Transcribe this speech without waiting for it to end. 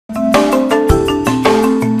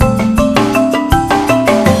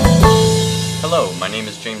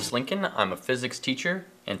name's Lincoln. I'm a physics teacher,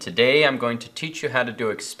 and today I'm going to teach you how to do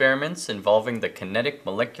experiments involving the kinetic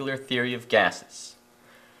molecular theory of gases.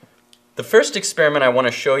 The first experiment I want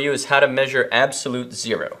to show you is how to measure absolute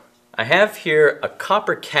zero. I have here a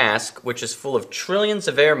copper cask which is full of trillions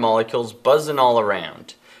of air molecules buzzing all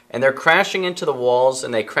around. And they're crashing into the walls,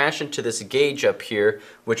 and they crash into this gauge up here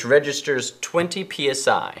which registers 20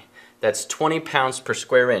 psi. That's 20 pounds per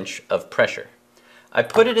square inch of pressure. I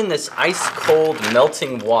put it in this ice-cold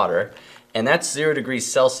melting water, and that's 0 degrees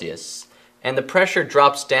Celsius, and the pressure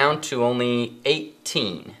drops down to only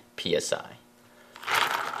 18 psi.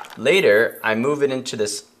 Later, I move it into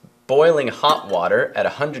this boiling hot water at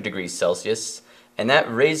 100 degrees Celsius, and that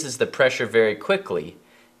raises the pressure very quickly.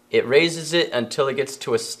 It raises it until it gets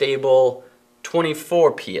to a stable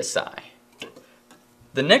 24 psi.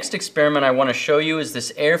 The next experiment I want to show you is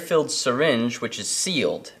this air-filled syringe, which is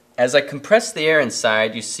sealed. As I compress the air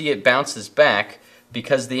inside, you see it bounces back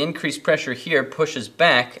because the increased pressure here pushes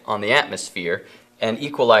back on the atmosphere and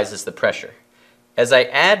equalizes the pressure. As I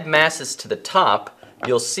add masses to the top,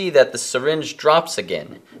 you'll see that the syringe drops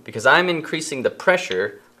again because I'm increasing the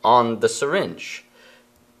pressure on the syringe.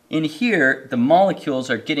 In here, the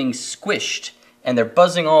molecules are getting squished and they're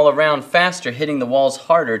buzzing all around faster, hitting the walls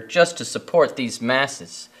harder just to support these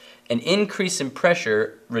masses. An increase in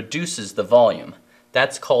pressure reduces the volume.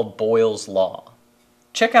 That's called Boyle's law.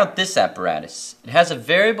 Check out this apparatus. It has a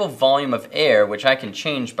variable volume of air which I can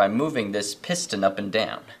change by moving this piston up and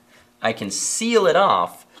down. I can seal it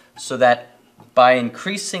off so that by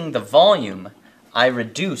increasing the volume, I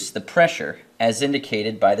reduce the pressure as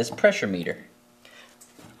indicated by this pressure meter.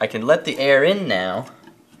 I can let the air in now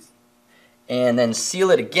and then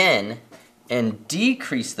seal it again and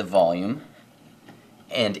decrease the volume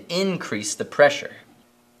and increase the pressure.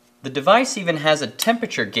 The device even has a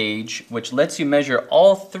temperature gauge which lets you measure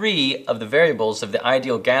all three of the variables of the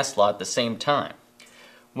ideal gas law at the same time.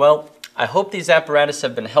 Well, I hope these apparatus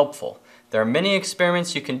have been helpful. There are many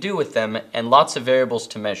experiments you can do with them and lots of variables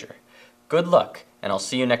to measure. Good luck, and I'll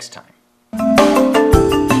see you next time.